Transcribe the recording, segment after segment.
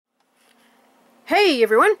Hey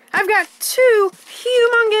everyone, I've got two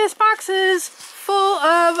humongous boxes full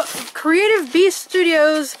of Creative Beast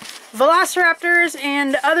Studios VELOCIRAPTors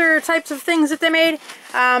and other types of things that they made.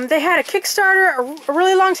 They had a Kickstarter a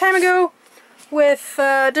really long time ago with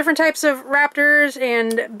different types of raptors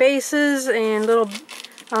and bases and little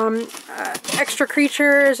extra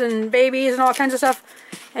creatures and babies and all kinds of stuff.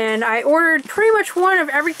 And I ordered pretty much one of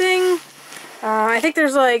everything. I think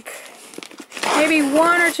there's like maybe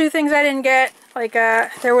one or two things I didn't get. Like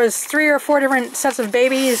there was 3 or 4 different sets of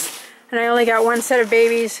babies, and I only got one set of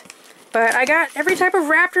babies. But I got every type of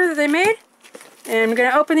raptor that they made, and I'm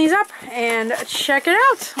gonna open these up and check it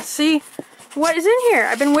out. Let's see what is in here.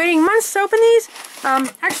 I've been waiting months to open these.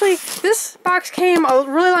 Actually, this box came a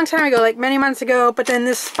really long time ago, like many months ago, but then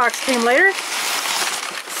this box came later.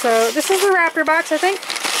 So this is the raptor box, I think.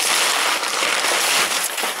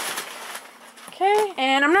 Okay,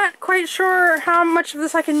 and I'm not quite sure how much of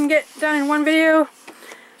this I can get done in one video.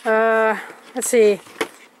 Let's see.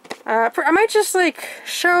 I might just like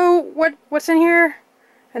show what's in here,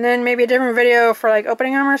 and then maybe a different video for like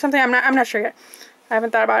opening them or something. I'm not sure yet. I haven't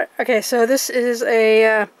thought about it. Okay, so this is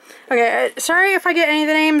a sorry if I get any of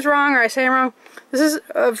the names wrong or I say them wrong. This is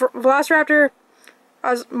a VELOCIRAPTOR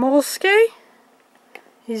osmolske.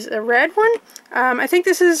 He's a red one. I think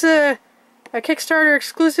this is a Kickstarter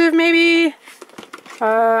exclusive, maybe.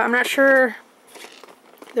 I'm not sure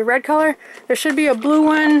the red color. There should be a blue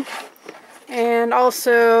one and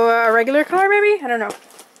also a regular color, maybe? I don't know.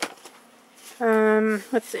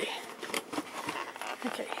 Let's see.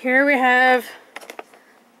 Okay, here we have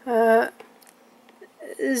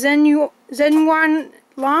Zenyon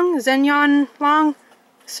Long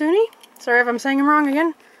Suni. Sorry if I'm saying them wrong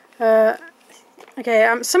again.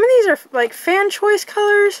 Okay, some of these are like fan choice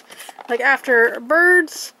colors, like after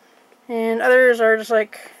birds, and others are just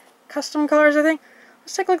like custom colors, I think.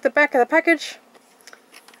 Let's take a look at the back of the package.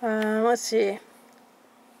 Let's see.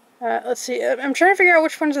 I'm trying to figure out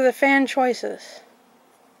which ones are the fan choices.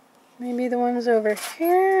 Maybe the ones over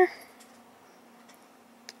here.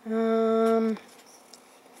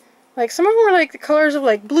 Like some of them were like the colors of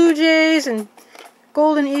like blue jays and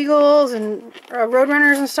golden eagles and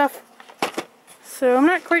roadrunners and stuff. So I'm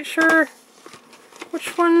not quite sure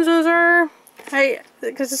which ones those are.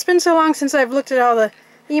 Because it's been so long since I've looked at all the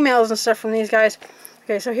emails and stuff from these guys.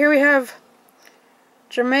 Okay, so here we have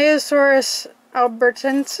Dromaeosaurus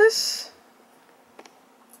albertensis.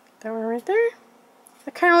 That one right there.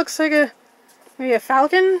 That kind of looks like maybe a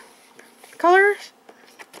falcon color.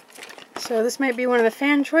 So this might be one of the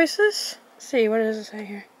fan choices. Let's see, what does it say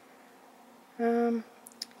here? No,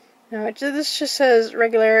 this just says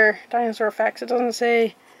regular dinosaur facts. It doesn't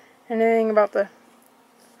say anything about the...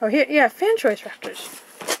 Oh, here, yeah, fan choice raptors.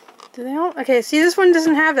 Do they all? Okay, see, this one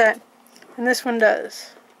doesn't have that, and this one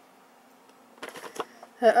does.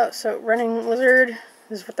 Oh, so running lizard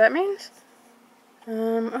is what that means.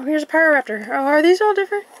 Oh, here's a Raptor. Oh, are these all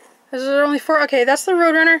different? Is there only 4? Okay, that's the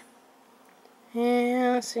roadrunner.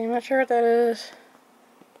 And let's see, I'm not sure what that is.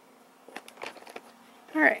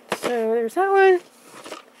 Alright, so there's that one.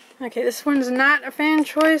 Okay, this one's not a fan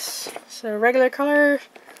choice, so regular color.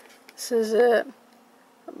 This is a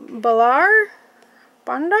Balar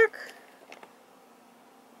Bondoc.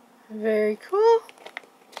 Very cool.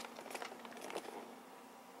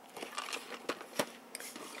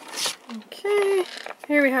 Okay,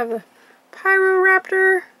 here we have the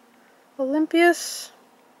Raptor Olympius.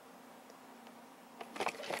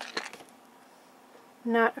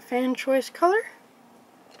 Not a fan choice color.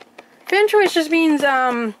 Fan choice just means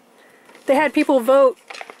they had people vote,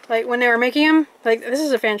 like when they were making them. Like this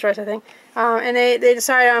is a fan choice, I think, and they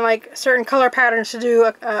decided on like certain color patterns to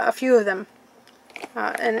do a few of them,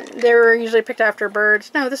 and they were usually picked after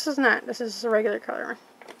birds. No, this is not. This is a regular color one.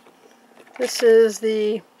 This is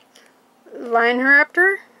the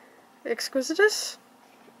VELOCIRAPTOR exquisitus.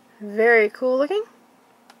 Very cool looking.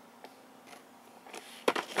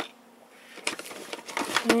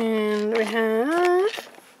 And we have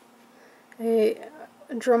a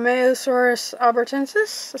Dromaeosaurus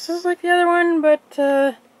albertensis. This is like the other one, but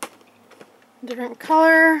different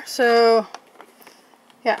color. So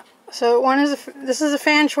yeah, so this is a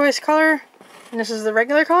fan choice color, and this is the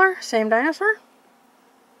regular color. Same dinosaur.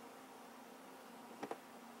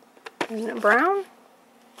 Isn't it brown?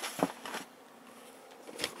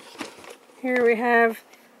 Here we have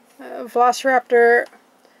VELOCIRAPTOR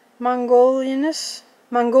mongoliensis.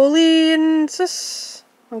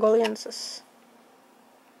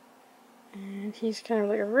 And he's kind of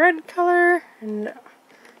like a red color and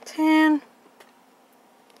tan.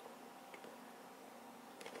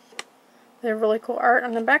 They have really cool art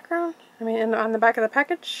on the background. I mean, on the back of the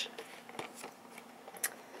package.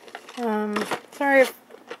 Sorry if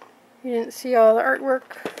you didn't see all the artwork.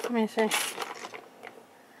 Let me see.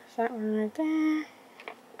 There's that one right there.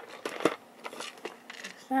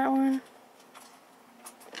 There's that one.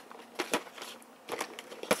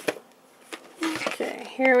 Okay,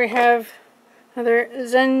 here we have another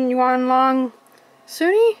Zen Yuan Long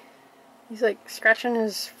Suni. He's like scratching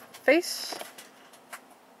his face.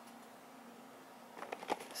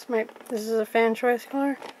 This is a fan choice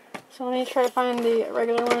color. So let me try to find the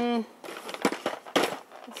regular one.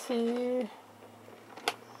 Let's see.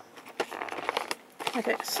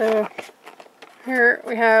 Okay, so here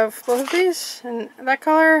we have both of these, and that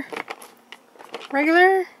color,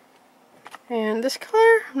 regular, and this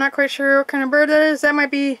color. I'm not quite sure what kind of bird that is. That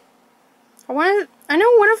might be. I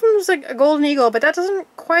know one of them is like a golden eagle, but that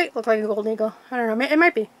doesn't quite look like a golden eagle. I don't know. It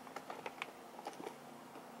might be.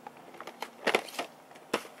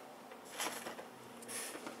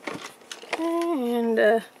 And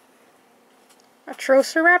a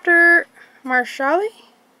VELOCIRAPTor marshalli.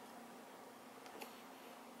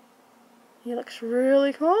 He looks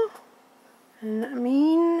really cool. And I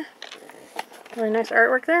mean, really nice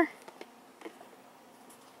artwork there.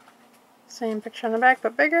 Same picture on the back,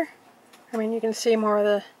 but bigger. I mean, you can see more of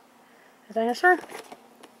the dinosaur.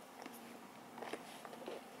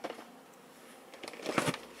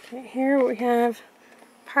 Okay, here we have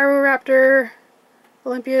PYRORAPTOR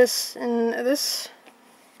Olympius in this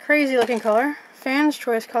crazy looking color, fan's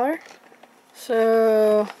choice color.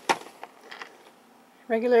 So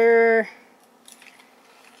regular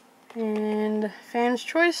and fan's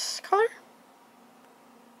choice color.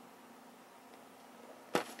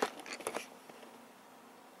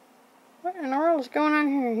 What in the world is going on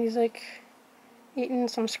here? He's like eating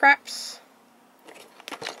some scraps.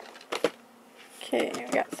 Okay, we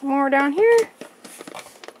got some more down here.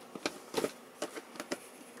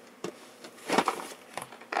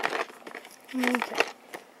 Okay.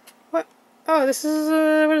 What? Oh, this is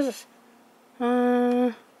what is this?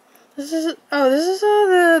 This is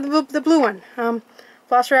the blue one.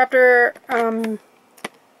 VELOCIRAPTOR.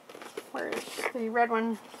 Where's the red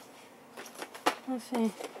one? Let's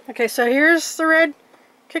see. Okay, so here's the red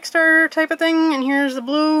Kickstarter type of thing, and here's the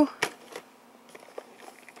blue.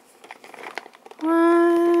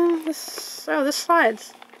 This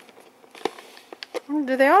slides.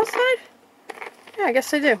 Do they all slide? Yeah, I guess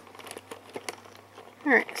they do.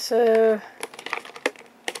 Alright, so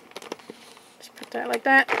just put that like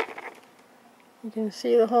that. You can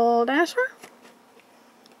see the whole dinosaur.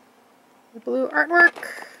 The blue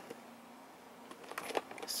artwork.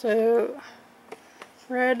 So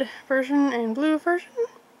red version and blue version.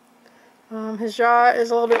 His jaw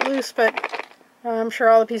is a little bit loose, but I'm sure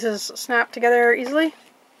all the pieces snap together easily.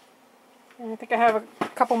 And I think I have a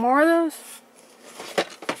couple more of those.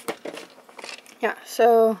 Yeah,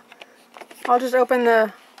 so I'll just open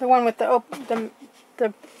the one with the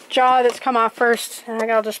jaw that's come off first, and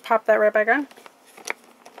I'll just pop that right back on.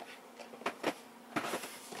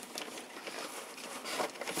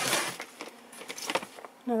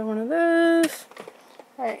 Another one of those.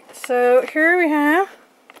 Alright, so here we have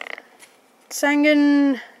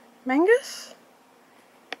Sangan Mangus.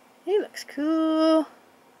 He looks cool.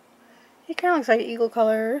 He kind of looks like eagle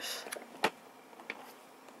colors.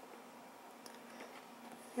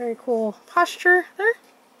 Very cool posture there.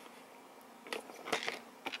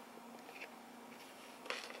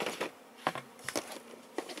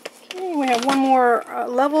 Okay, we have one more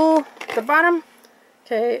level at the bottom.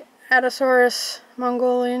 Okay, Adasaurus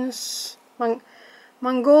mongolianus,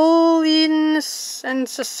 and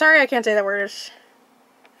so, sorry I can't say that word.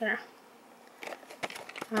 I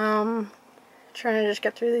don't know. Trying to just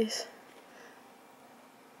get through these.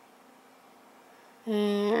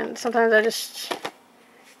 And sometimes I just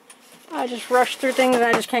rush through things and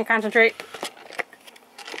I just can't concentrate.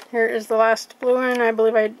 Here is the last blue one. I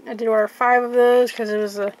believe I did order 5 of those because it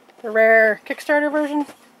was the rare Kickstarter version.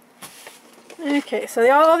 Okay, so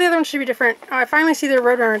all the other ones should be different. Oh, I finally see the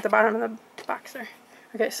roadrunner at the bottom of the box there.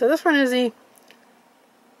 Okay, so this one is the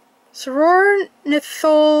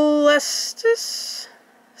Sorornitholestis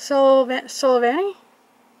Sullivani.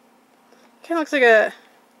 Kind of looks like a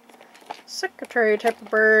secretary type of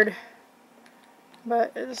bird,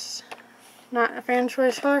 but it's not a fan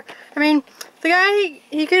choice color. I mean, the guy,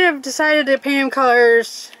 he could have decided to paint him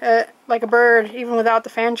colors like a bird, even without the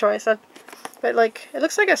fan choice. But like, it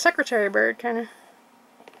looks like a secretary bird, kind of.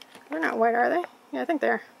 They're not white, are they? Yeah, I think they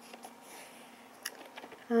are.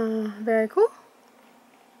 Very cool.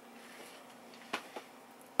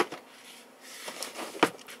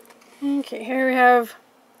 Okay, here we have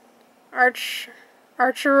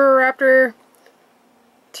VELOCIRAPTOR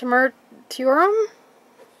temurtiorum.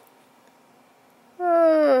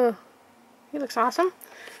 Oh, he looks awesome.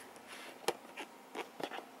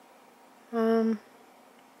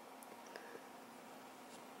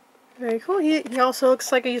 Very cool. He also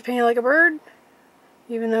looks like he's painted like a bird,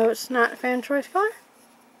 even though it's not a fan choice color.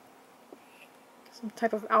 Some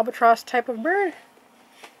type of albatross type of bird.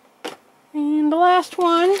 And the last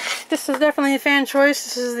one, this is definitely a fan choice.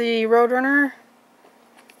 This is the Roadrunner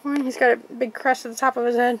one. He's got a big crest at the top of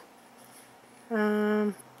his head.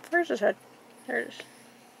 Where's his head? There it is.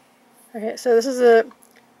 Okay, so this is a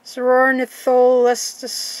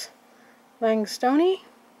Sorornitholestis langstoni.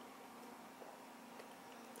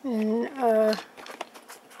 And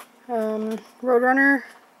Roadrunner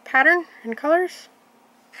pattern and colors.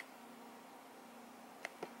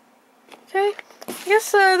 Okay, I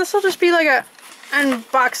guess this will just be like a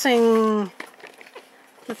unboxing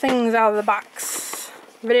the things out of the box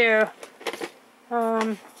video.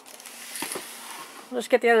 I'll just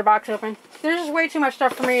get the other box open. There's just way too much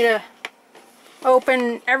stuff for me to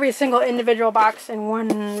open every single individual box in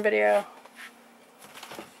one video.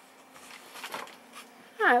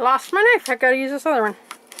 I lost my knife. I gotta use this other one.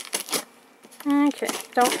 Okay,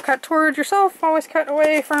 don't cut towards yourself. Always cut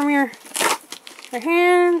away from your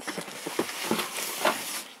hands.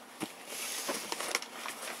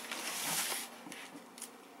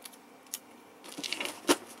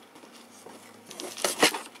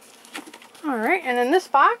 Alright, and in this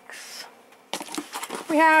box,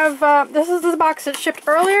 we have, this is the box that shipped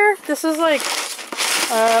earlier. This is like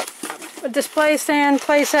a display stand,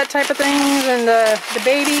 play set type of things, and the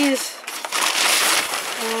babies,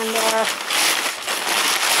 and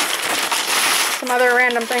some other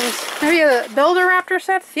random things. Maybe the Build-A-Raptor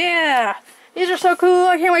sets? Yeah! These are so cool,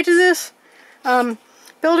 I can't wait to do this.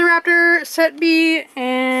 Build-A-Raptor set B,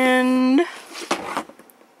 and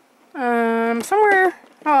somewhere,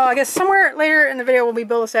 oh, I guess somewhere later in the video will be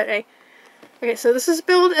Build-A-Set A. Okay, so this is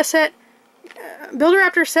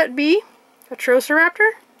Build-A-Raptor set B, a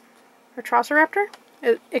Troceraptor.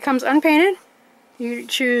 It comes unpainted. You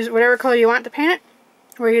choose whatever color you want to paint it,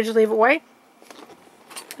 or you just leave it white.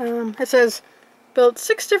 It says build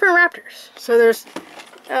 6 different raptors. So there's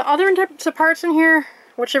all different types of parts in here.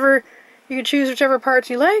 Whichever you can choose, whichever parts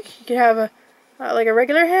you like. You could have like a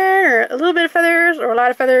regular head, or a little bit of feathers, or a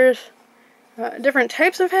lot of feathers. Different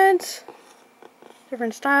types of heads,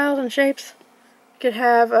 different styles and shapes. You could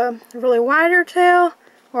have a really wider tail,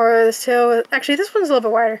 or this tail. Actually, this one's a little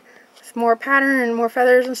bit wider, with more pattern and more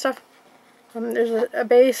feathers and stuff. There's a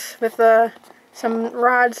base with some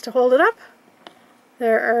rods to hold it up.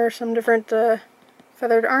 There are some different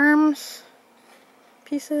feathered arms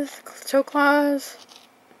pieces, toe claws.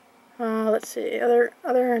 Let's see, other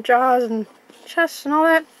jaws and chests and all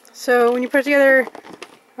that. So when you put it together,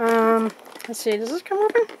 let's see, does this come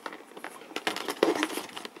open?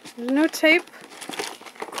 There's no tape.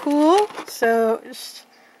 Cool. So just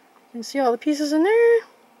you can see all the pieces in there.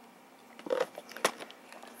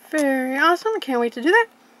 Very awesome. Can't wait to do that.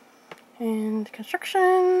 And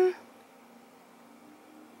construction.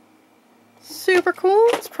 Super cool.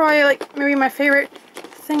 It's probably like maybe my favorite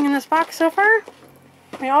thing in this box so far.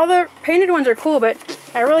 I mean, all the painted ones are cool, but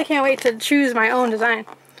I really can't wait to choose my own design.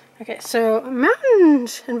 Okay, so mountain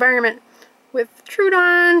environment with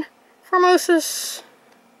Trudon, Formosus,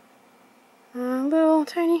 a little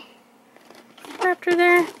tiny raptor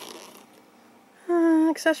there,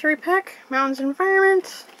 accessory pack, mountains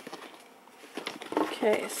environment.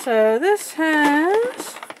 Okay, so this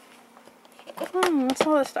has, what's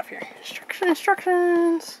all this stuff here?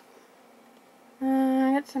 Instructions.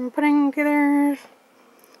 Got some putting together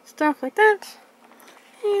stuff like that.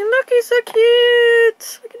 And look, he's so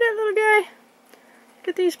cute! Look at that little guy. Look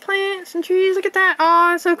at these plants and trees. Look at that.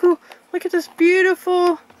 Oh, it's so cool. Look at this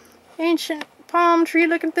beautiful ancient palm tree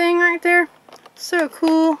looking thing right there. So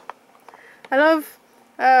cool. I love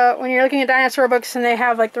when you're looking at dinosaur books and they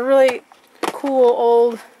have like the really cool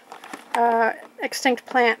old extinct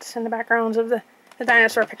plants in the backgrounds of the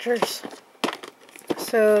dinosaur pictures.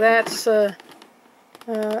 So that's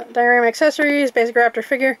diorama accessories, basic raptor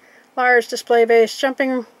figure, large display-based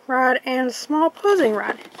jumping rod, and small posing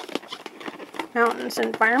rod. Mountains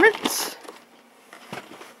environments.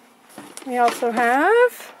 We also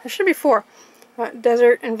have, there should be 4,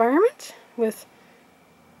 desert environment with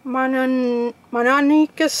Mononicus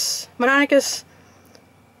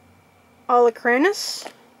olicranus.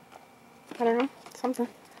 I don't know, something.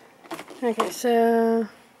 Okay, so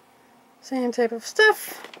same type of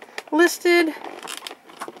stuff listed.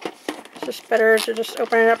 It's just better to just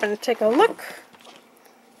open it up and take a look.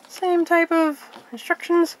 Same type of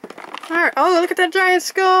instructions. Alright, oh, look at that giant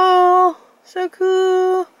skull! So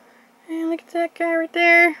cool! And look at that guy right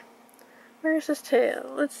there. Where's his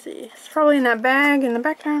tail? Let's see. It's probably in that bag in the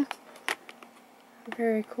background.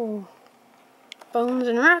 Very cool. Bones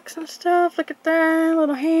and rocks and stuff. Look at that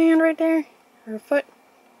little hand right there. Or foot.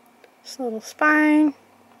 This little spine.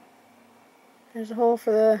 There's a hole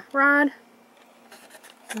for the rod.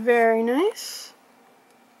 Very nice.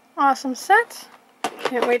 Awesome set.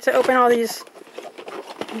 Can't wait to open all these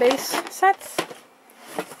base sets.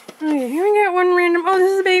 Okay, here we got one random. Oh,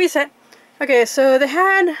 this is a baby set. Okay, so they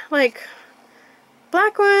had like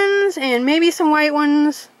black ones and maybe some white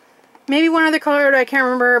ones. Maybe one other color I can't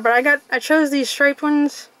remember, but I chose these striped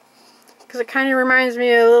ones because it kind of reminds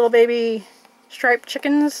me of little baby striped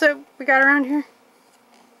chickens that we got around here.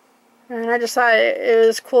 And I just thought it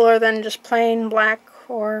was cooler than just plain black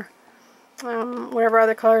or whatever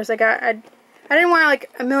other colors they got. I didn't want like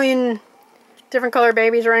a million different color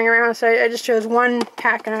babies running around, so I just chose one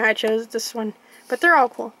pack and I chose this one. But they're all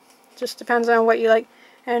cool. Just depends on what you like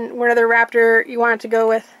and what other raptor you want it to go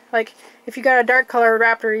with. Like if you got a dark colored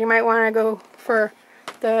raptor, you might want to go for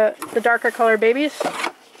the darker colored babies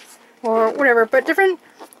or whatever. But different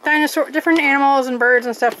different animals and birds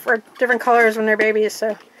and stuff are different colors when they're babies,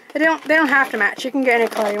 so they don't have to match. You can get any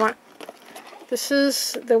color you want. This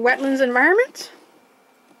is the wetlands environment.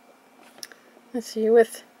 Let's see,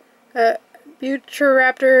 with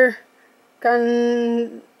Build-A-Raptor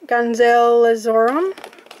gonzalezorum.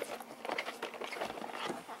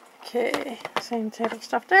 Okay, same type of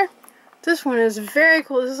stuff there. This one is very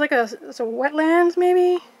cool. This is like it's a wetlands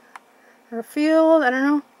maybe, or a field. I don't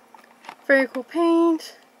know. Very cool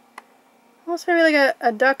paint. Almost maybe like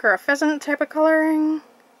a duck or a pheasant type of coloration.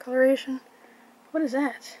 What is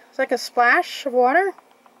that? It's like a splash of water.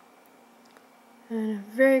 And a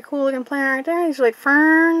very cool looking plant right there. These are like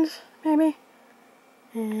ferns, maybe.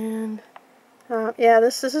 And yeah,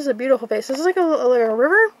 this is a beautiful place. This is like a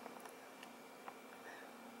river.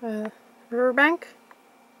 Riverbank.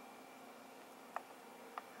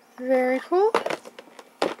 Very cool.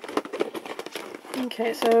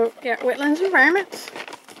 Okay, so yeah, wetlands environment.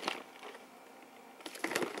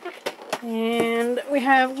 And we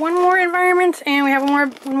have one more environment, and we have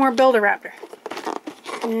one more Build-A-Raptor.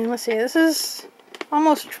 And let's see, this is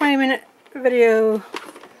almost a 20-minute video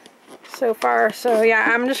so far. So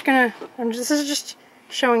yeah, this is just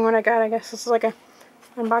showing what I got. I guess this is like a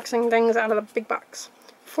unboxing things out of the big box.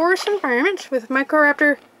 Forest environment with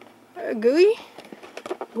Microraptor Gooey.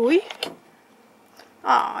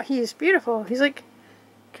 Aw, he's beautiful. He's like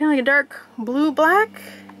kind of like a dark blue-black.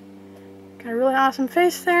 Got a really awesome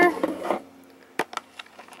face there.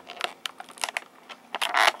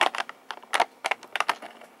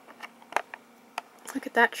 Look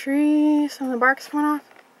at that tree. Some of the bark's coming off.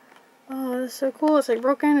 Oh, this is so cool. It's like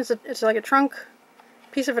broken. It's like a trunk,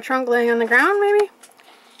 piece of a trunk laying on the ground, maybe.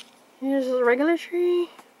 Here's a regular tree.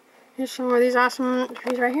 Here's some more of these awesome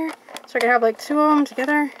trees right here. So I could have like two of them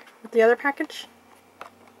together with the other package.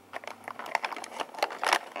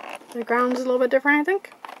 The ground's a little bit different, I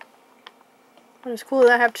think. But it's cool that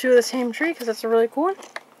I have two of the same tree because that's a really cool one.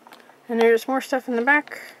 And there's more stuff in the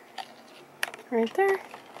back right there.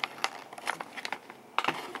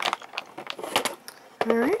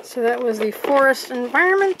 Alright, so that was the forest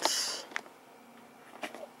environment.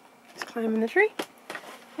 Let's climb in the tree.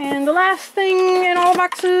 And the last thing in all the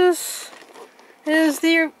boxes is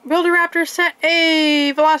the Build-A-Raptor Set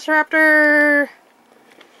A VELOCIRAPTOR.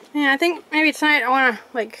 Yeah, I think maybe tonight I want to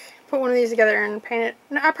like put one of these together and paint it.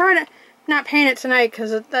 No, I'll probably not paint it tonight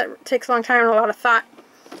because that takes a long time and a lot of thought.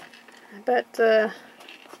 But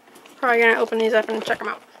probably going to open these up and check them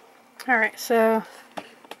out. Alright, so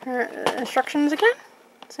instructions again.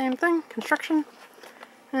 Same thing, construction.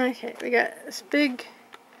 Okay, we got this big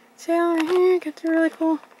tail right here. Got two really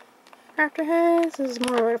cool raptor heads. This is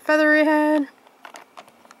more of a feathery head.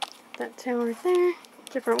 That tail right there.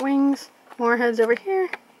 Different wings. More heads over here.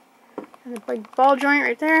 And a big ball joint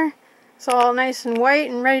right there. It's all nice and white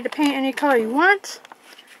and ready to paint any color you want.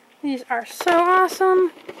 These are so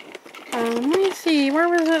awesome. Let me see, where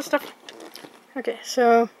was that stuff? Okay,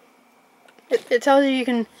 so it tells you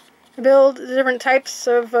can build different types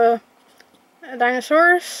of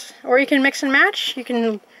dinosaurs, or you can mix and match. You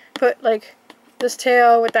can put like this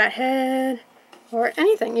tail with that head, or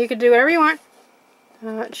anything. You could do whatever you want.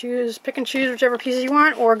 Pick and choose whichever pieces you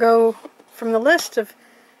want, or go from the list of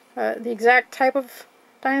the exact type of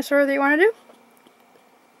dinosaur that you want to do.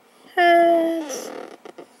 Heads,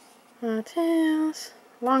 tails,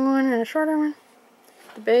 long one and a shorter one.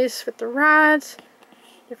 The base with the rods,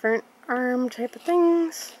 different arm type of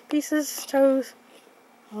things, pieces, toes,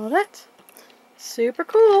 all that. Super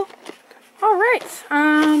cool. Alright,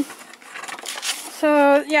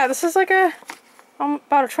 so yeah, this is like a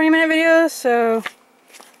about a 20-minute video, so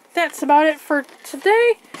that's about it for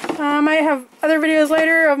today. I might have other videos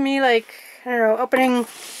later of me, like, I don't know, opening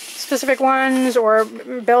specific ones or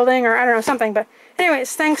building or I don't know, something. But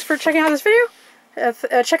anyways, thanks for checking out this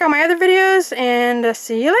video. Check out my other videos and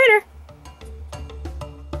see you later.